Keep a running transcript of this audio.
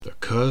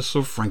Curse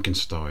of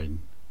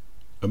Frankenstein,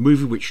 a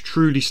movie which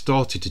truly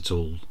started it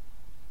all,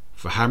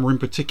 for Hammer in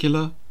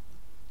particular,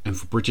 and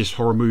for British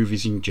horror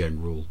movies in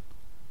general.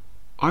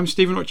 I'm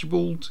Stephen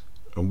Archibald,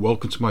 and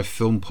welcome to my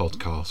film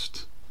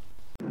podcast.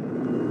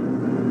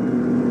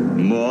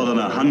 More than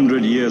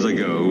 100 years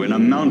ago, in a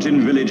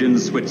mountain village in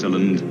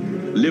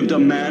Switzerland, lived a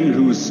man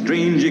whose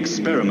strange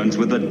experiments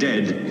with the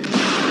dead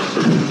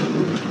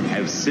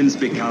have since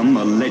become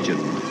a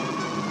legend.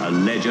 A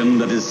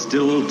legend that is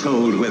still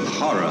told with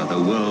horror the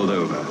world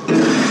over.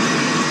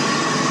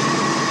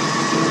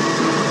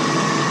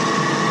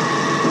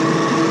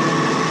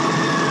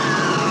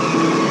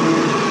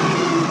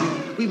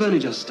 We've only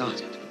just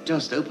started,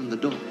 just opened the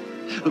door.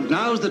 Look,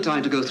 now's the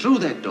time to go through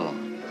that door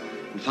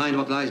and find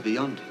what lies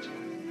beyond it.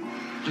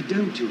 But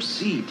don't you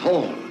see,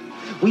 Paul?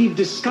 We've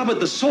discovered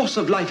the source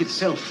of life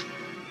itself,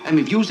 and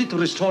we've used it to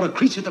restore a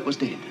creature that was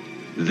dead.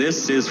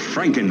 This is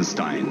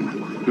Frankenstein,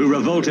 who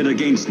revolted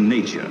against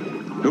nature,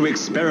 who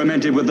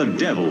experimented with the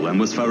devil and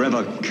was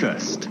forever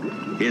cursed.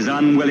 His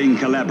unwilling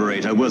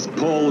collaborator was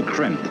Paul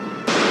Kremp.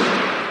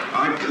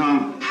 I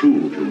can't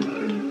prove you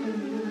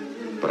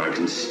murdered, but I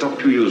can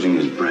stop you using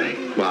his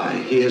brain. Why,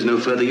 he has no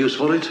further use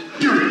for it?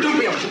 Don't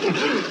be a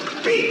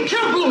fool! Be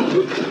careful!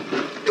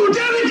 You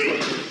damage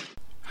it!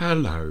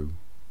 Hello,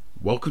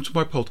 welcome to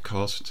my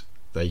podcast,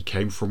 They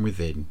Came From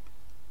Within,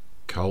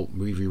 Cult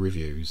Movie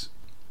Reviews.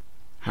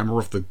 Hammer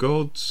of the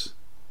Gods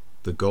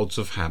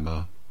of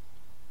Hammer,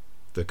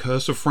 The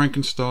Curse of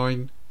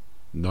Frankenstein,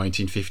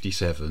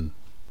 1957.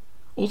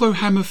 Although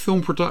Hammer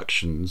Film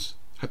Productions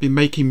had been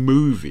making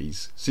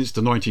movies since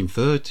the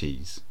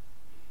 1930s,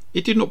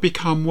 it did not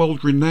become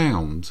world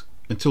renowned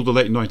until the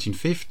late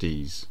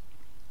 1950s,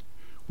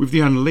 with the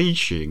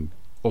unleashing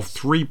of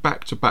 3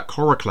 back-to-back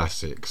horror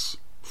classics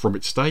from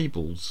its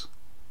stables: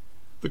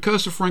 The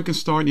Curse of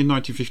Frankenstein in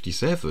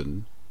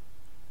 1957,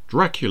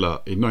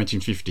 Dracula in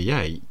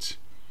 1958,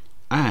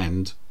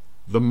 and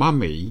The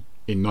Mummy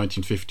in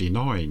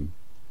 1959,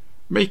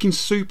 making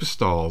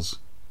superstars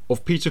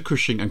of Peter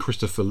Cushing and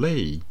Christopher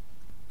Lee.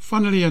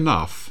 Funnily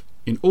enough,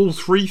 in all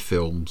 3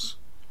 films,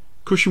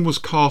 Cushing was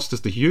cast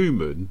as the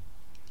human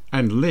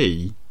and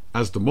Lee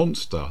as the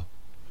monster.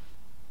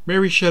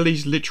 Mary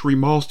Shelley's literary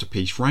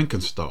masterpiece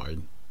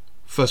Frankenstein,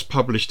 first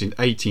published in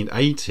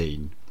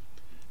 1818,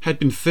 had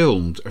been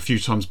filmed a few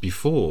times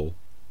before,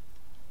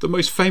 the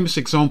most famous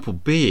example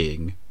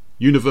being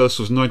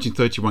Universal's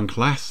 1931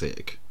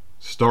 classic,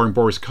 starring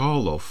Boris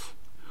Karloff.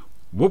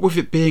 What with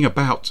it being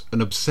about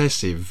an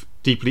obsessive,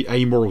 deeply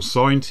amoral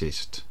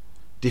scientist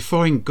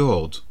defying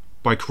God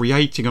by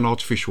creating an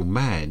artificial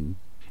man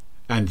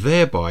and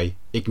thereby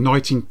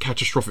igniting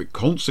catastrophic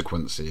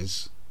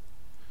consequences,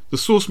 the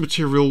source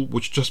material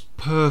was just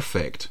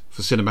perfect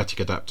for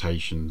cinematic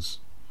adaptations.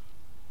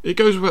 It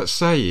goes without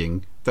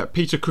saying that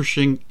Peter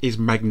Cushing is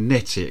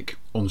magnetic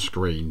on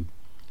screen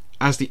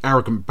as the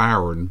arrogant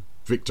Baron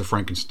Victor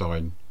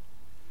Frankenstein,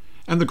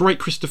 and the great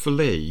Christopher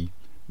Lee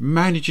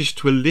manages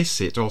to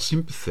elicit our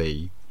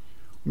sympathy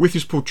with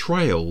his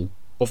portrayal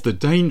of the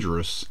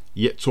dangerous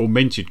yet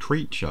tormented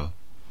creature.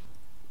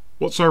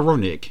 What's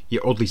ironic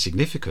yet oddly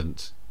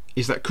significant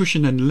is that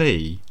Cushing and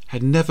Lee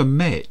had never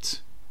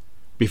met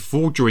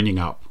before joining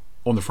up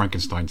on the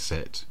Frankenstein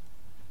set.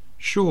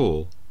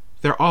 Sure,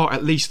 there are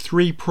at least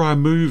 3 prior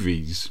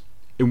movies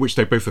in which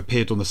they both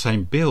appeared on the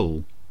same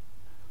bill,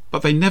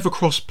 but they never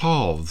crossed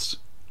paths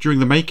during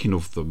the making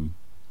of them.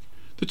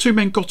 The 2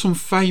 men got on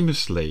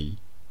famously,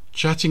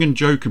 chatting and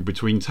joking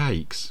between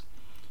takes,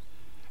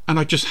 and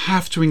I just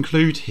have to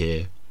include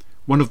here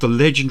one of the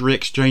legendary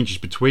exchanges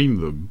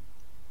between them.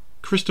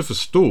 Christopher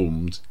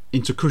stormed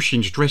into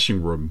Cushing's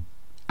dressing room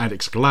and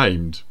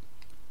exclaimed,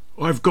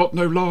 "I've got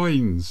no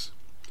lines,"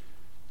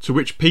 to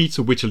which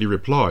Peter wittily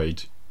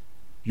replied,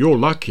 "You're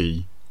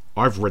lucky,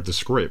 I've read the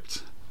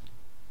script."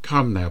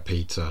 Come now,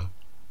 Peter,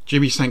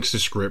 Jimmy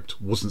Sangster's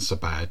script wasn't so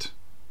bad.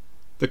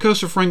 The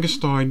Curse of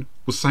Frankenstein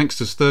was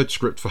Sangster's 3rd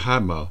script for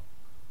Hammer,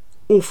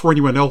 or for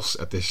anyone else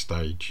at this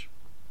stage.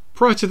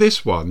 Prior to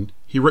this one,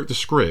 he wrote the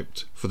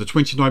script for the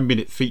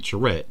 29-minute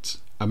featurette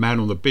A Man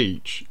on the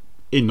Beach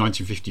in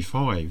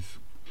 1955,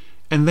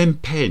 and then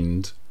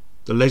penned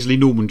the Leslie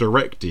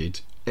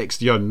Norman-directed X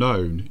the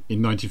Unknown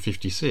in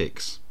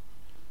 1956.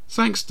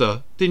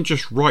 Sangster didn't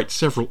just write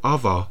several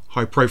other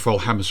high-profile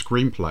Hammer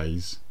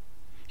screenplays,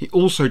 he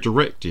also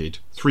directed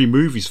 3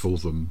 movies for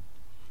them: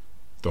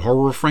 The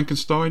Horror of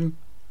Frankenstein,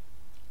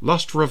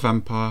 Lust for a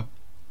Vampire,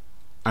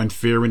 and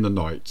Fear in the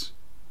Night,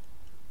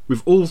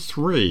 with all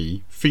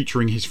 3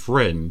 featuring his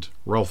friend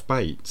Ralph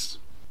Bates.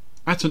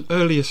 At an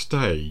earlier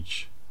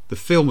stage, the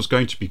film was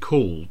going to be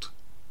called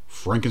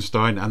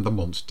Frankenstein and the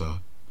Monster,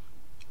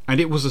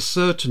 and it was a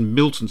certain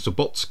Milton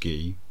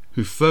Subotsky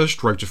who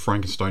first wrote a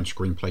Frankenstein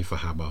screenplay for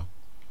Hammer.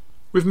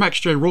 With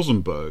Max J.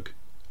 Rosenberg,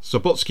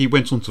 Subotsky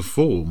went on to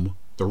form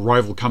the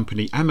rival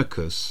company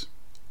Amicus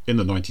in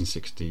the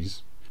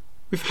 1960s,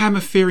 with Hammer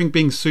fearing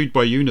being sued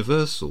by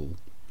Universal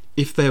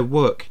if their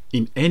work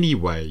in any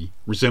way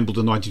resembled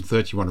a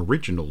 1931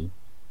 original.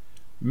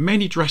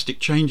 Many drastic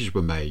changes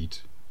were made,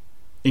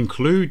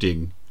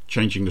 including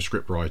changing the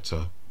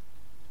scriptwriter.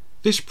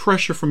 This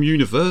pressure from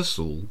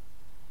Universal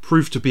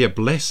proved to be a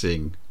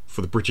blessing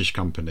for the British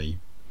company.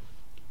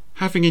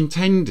 Having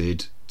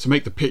intended to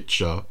make the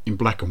picture in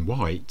black and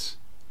white,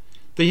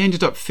 they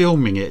ended up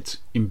filming it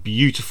in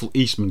beautiful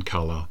Eastman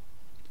colour,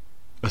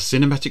 a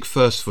cinematic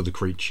first for the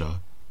creature.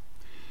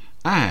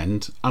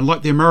 And,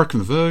 unlike the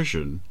American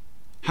version,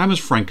 Hammer's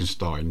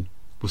Frankenstein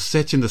was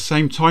set in the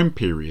same time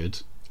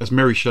period as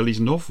Mary Shelley's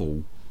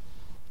novel.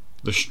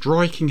 The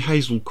striking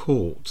Hazel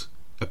Court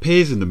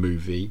appears in the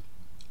movie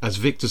as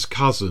Victor's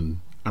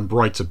cousin and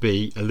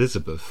bride-to-be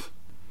Elizabeth.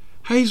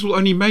 Hazel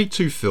only made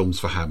 2 films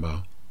for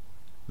Hammer,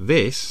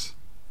 this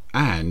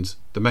and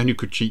The Man Who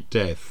Could Cheat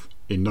Death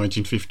in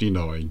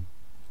 1959.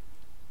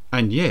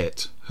 And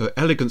yet her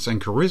elegance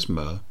and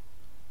charisma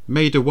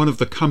made her one of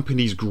the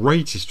company's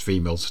greatest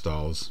female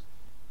stars.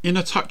 In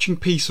a touching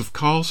piece of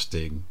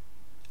casting,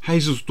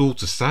 Hazel's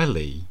daughter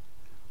Sally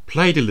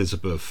played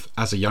Elizabeth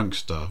as a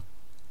youngster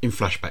in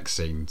flashback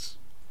scenes.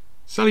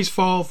 Sally's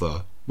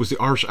father was the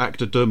Irish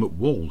actor Dermot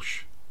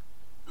Walsh,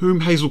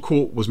 whom Hazel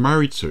Court was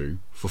married to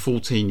for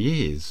 14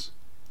 years.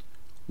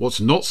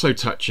 What's not so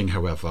touching,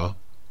 however,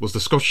 was the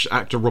Scottish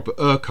actor Robert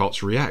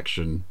Urquhart's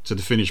reaction to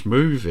the finished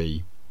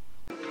movie.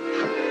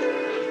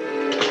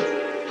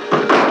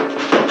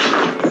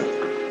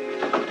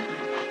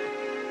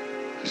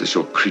 Is this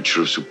your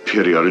creature of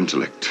superior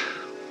intellect?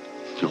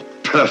 Your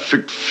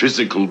perfect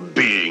physical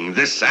being,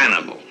 this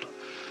animal?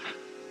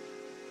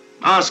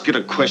 Ask it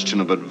a question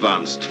of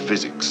advanced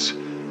physics.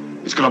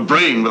 It's got a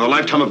brain with a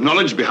lifetime of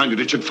knowledge behind it.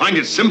 It should find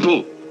it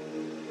simple.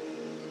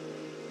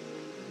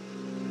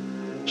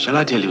 Shall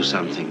I tell you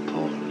something,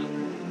 Paul?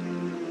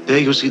 There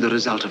you see the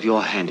result of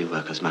your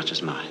handiwork as much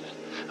as mine.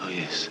 Oh,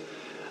 yes,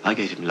 I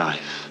gave him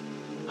life.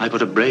 I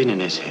put a brain in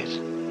his head.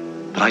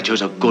 But I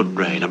chose a good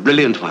brain, a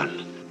brilliant one.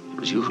 It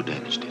was you who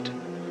damaged it.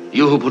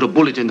 You who put a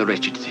bullet in the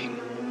wretched thing.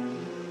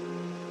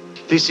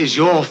 This is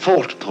your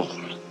fault, Paul.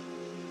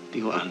 Do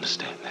you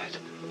understand that?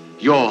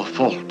 Your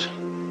fault.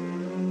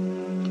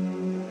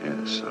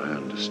 Yes, I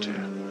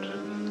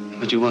understand.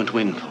 But you won't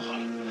win, Paul.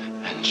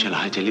 And shall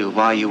I tell you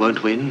why you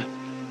won't win?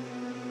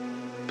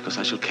 Because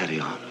I shall carry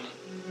on.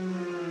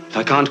 If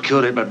I can't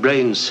cure it by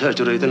brain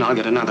surgery, then I'll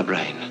get another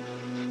brain.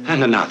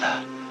 And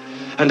another.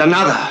 And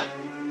another.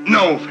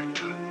 No,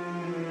 Victor.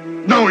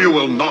 No, you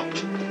will not.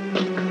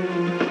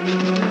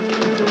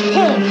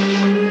 Paul!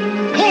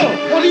 Paul,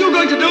 what are you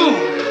going to do?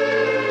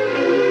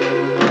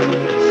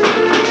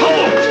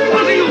 Paul,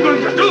 what are you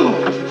going to do?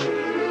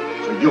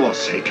 For your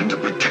sake and to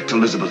protect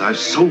Elizabeth, I've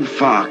so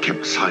far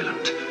kept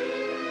silent.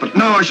 But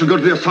now I shall go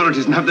to the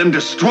authorities and have them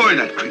destroy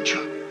that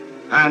creature.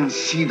 And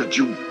see that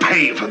you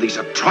pay for these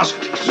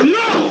atrocities.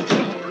 No!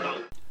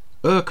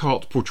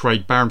 Urquhart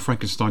portrayed Baron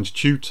Frankenstein's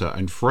tutor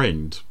and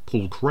friend,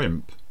 Paul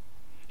Kremp.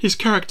 His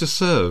character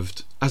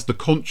served as the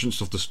conscience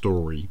of the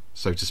story,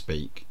 so to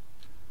speak.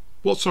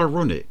 What's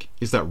ironic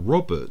is that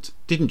Robert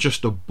didn't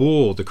just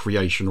abhor the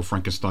creation of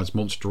Frankenstein's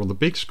monster on the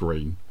big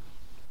screen.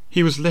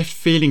 He was left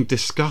feeling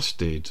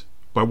disgusted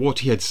by what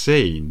he had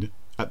seen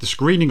at the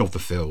screening of the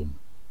film,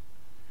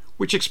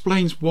 which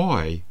explains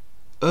why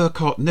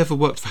Urquhart never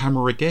worked for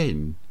Hammer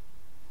again,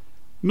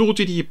 nor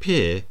did he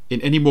appear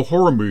in any more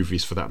horror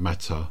movies for that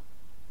matter.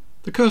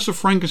 The Curse of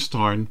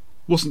Frankenstein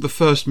wasn't the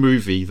first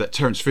movie that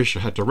Terence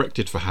Fisher had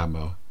directed for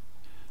Hammer.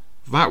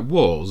 That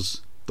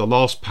was The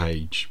Last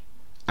Page,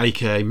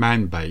 aka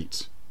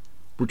Man-Bait,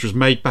 which was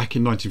made back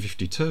in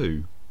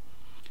 1952.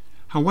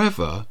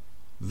 However,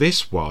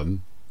 this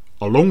one,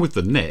 along with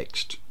the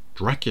next,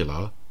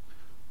 Dracula,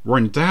 were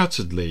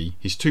undoubtedly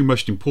his 2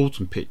 most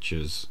important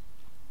pictures.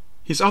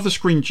 His other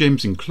screen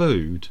gems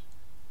include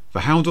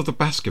The Hound of the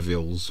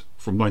Baskervilles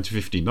from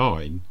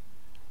 1959,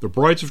 The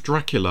Brides of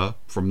Dracula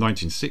from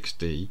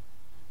 1960,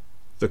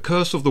 The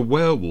Curse of the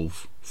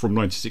Werewolf from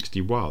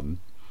 1961,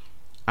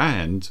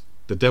 and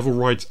The Devil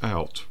Rides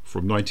Out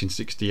from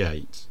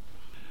 1968.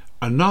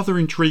 Another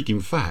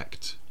intriguing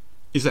fact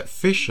is that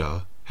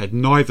Fisher had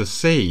neither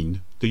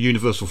seen the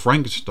Universal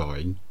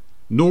Frankenstein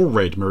nor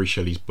read Mary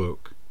Shelley's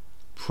book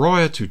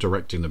prior to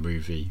directing the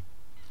movie.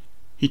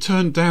 He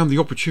turned down the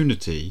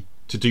opportunity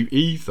to do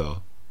either,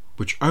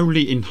 which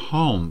only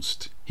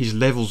enhanced his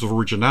levels of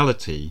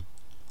originality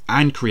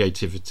and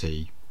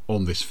creativity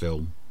on this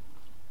film.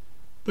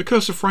 The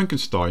Curse of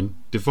Frankenstein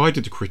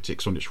divided the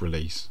critics on its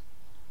release.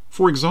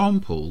 For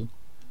example,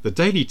 the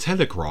Daily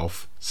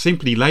Telegraph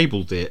simply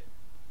labelled it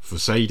 "For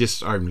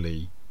Sadists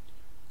Only,"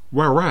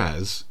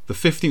 whereas the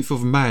 15th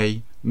of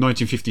May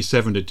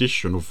 1957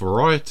 edition of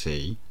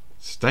Variety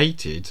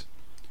stated,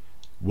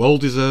 "Well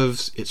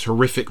deserves its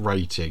horrific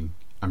rating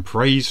and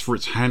praise for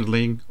its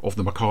handling of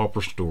the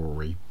macabre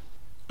story."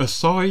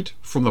 Aside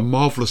from the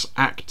marvellous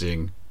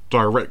acting,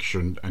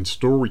 direction and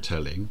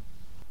storytelling,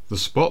 the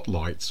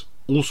spotlight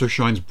also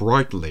shines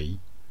brightly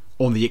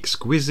on the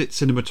exquisite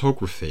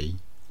cinematography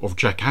of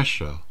Jack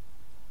Asher,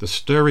 the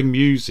stirring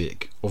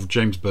music of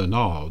James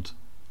Bernard,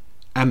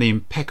 and the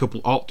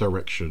impeccable art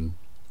direction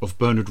of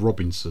Bernard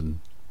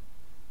Robinson.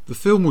 The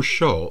film was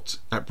shot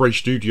at Bray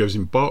Studios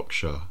in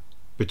Berkshire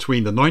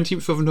between the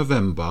 19th of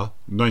November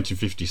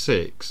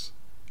 1956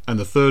 and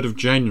the 3rd of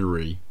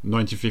January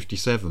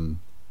 1957.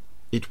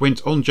 It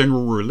went on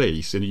general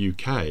release in the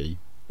UK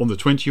on the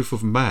 20th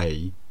of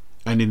May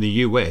and in the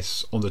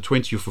US on the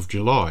 20th of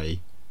July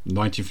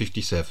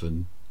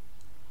 1957.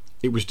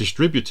 It was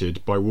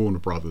distributed by Warner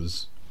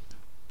Brothers.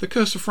 The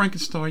Curse of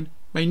Frankenstein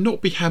may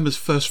not be Hammer's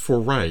first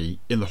foray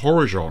in the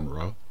horror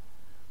genre,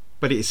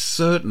 but it is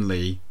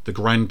certainly the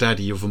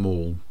granddaddy of them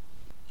all.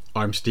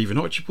 I'm Stephen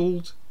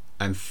Archibald,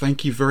 and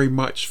thank you very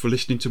much for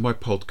listening to my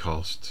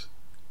podcast,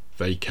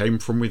 They Came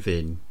From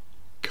Within,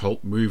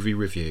 Cult Movie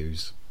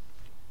Reviews.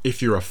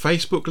 If you're a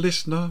Facebook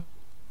listener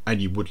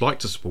and you would like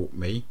to support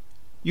me,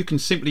 you can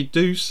simply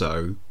do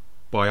so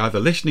by either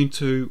listening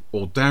to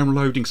or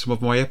downloading some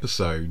of my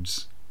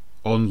episodes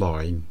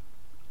online.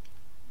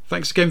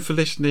 Thanks again for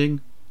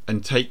listening,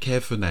 and take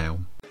care for now.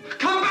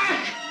 Come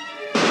back!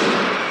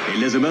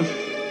 Elizabeth,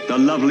 the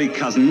lovely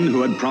cousin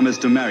who had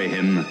promised to marry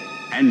him,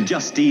 and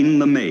Justine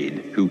the maid,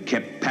 who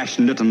kept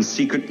passionate and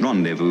secret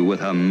rendezvous with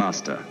her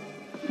master.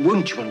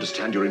 Won't you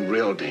understand you're in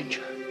real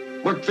danger?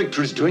 What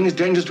Victor is doing is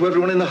dangerous to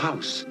everyone in the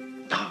house.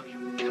 Now,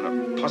 you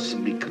cannot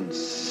possibly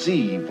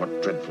conceive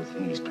what dreadful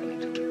thing he's planning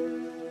to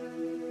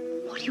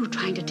do. What are you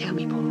trying to tell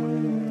me,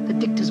 Paul? That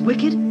Victor's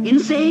wicked?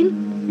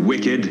 Insane?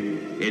 Wicked,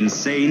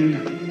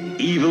 insane,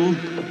 evil.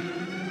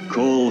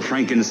 Call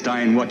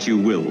Frankenstein what you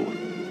will.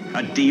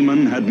 A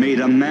demon had made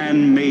a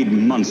man-made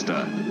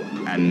monster,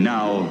 and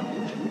now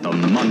the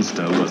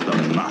monster was the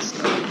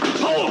master.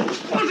 Paul,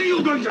 what are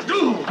you going to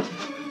do?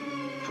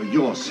 For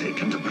your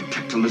sake and to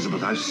protect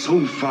Elizabeth, I've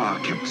so far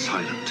kept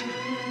silent.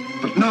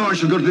 But now I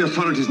shall go to the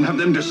authorities and have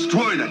them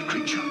destroy that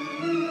creature.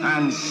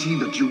 And see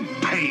that you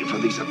pay for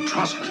these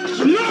atrocities.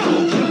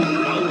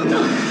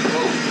 No!